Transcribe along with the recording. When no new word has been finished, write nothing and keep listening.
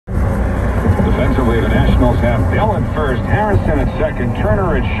Offensively, the Nationals have Bell at first, Harrison at second,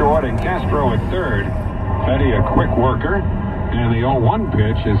 Turner at short, and Castro at third. Fetty, a quick worker, and the 0-1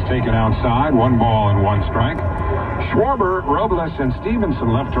 pitch is taken outside. 1 ball and 1 strike. Schwarber, Robles, and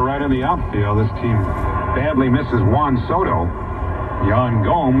Stevenson left to right in the outfield. This team badly misses Juan Soto. Yan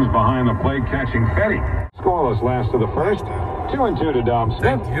Gomes behind the plate catching Fetty. Scoreless last of the first. 2-2 to Dom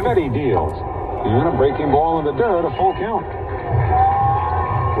Smith. Fetty deals. And a breaking ball in the dirt, a full count.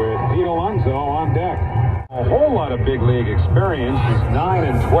 With Pete Alonso on deck. A whole lot of big league experience. He's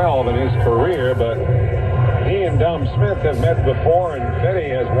 9-12 in his career, but he and Dom Smith have met before, and Fetty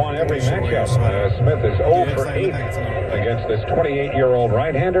has won every matchup. Smith is 0 for 8 against this 28-year-old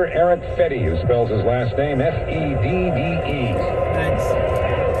right-hander, Eric Fetty, who spells his last name F-E-D-D-E. Thanks.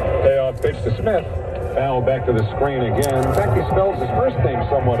 Payoff pitch to Smith. Foul back to the screen again. In fact, he spells his first name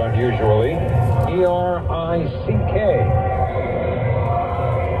somewhat unusually. E-R-I-C-K.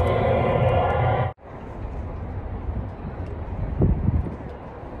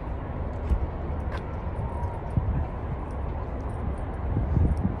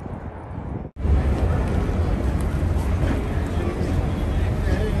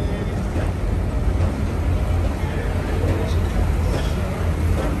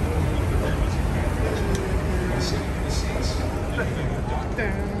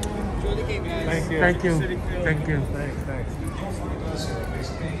 Thank you. Thank you. Thanks.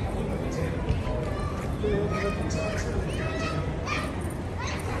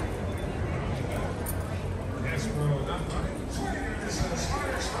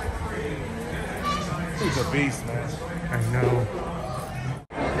 He's a beast, man. I know.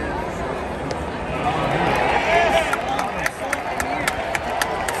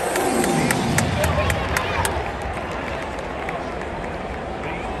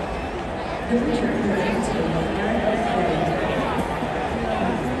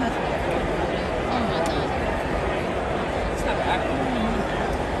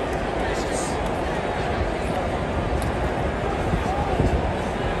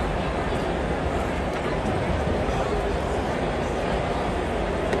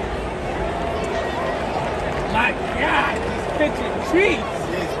 My God, he's pitching treats.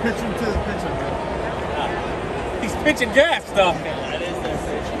 Yeah, he's pitching to the pitcher, bro. He's pitching gas stuff. That is their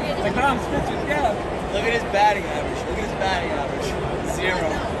pitch. Like Dom's pitching gas. Look at his batting average. Look at his batting average.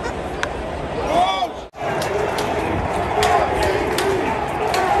 0.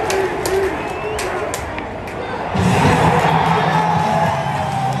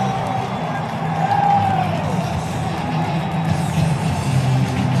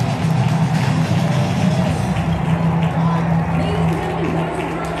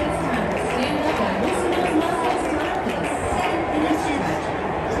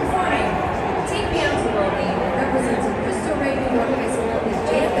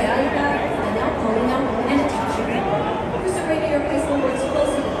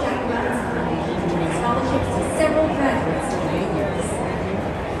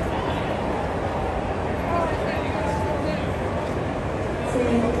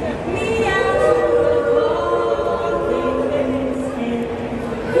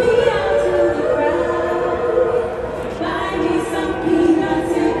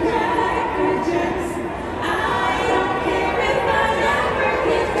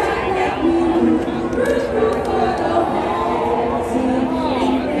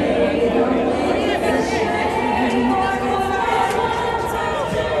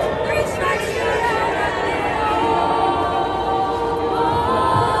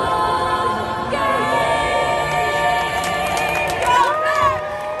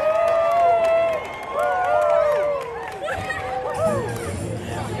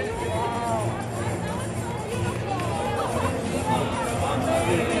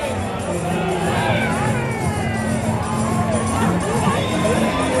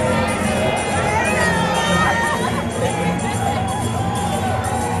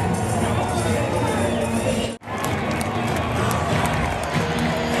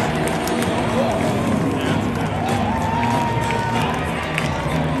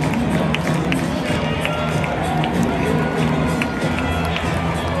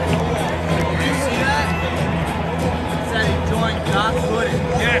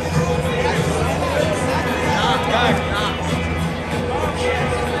 Yes.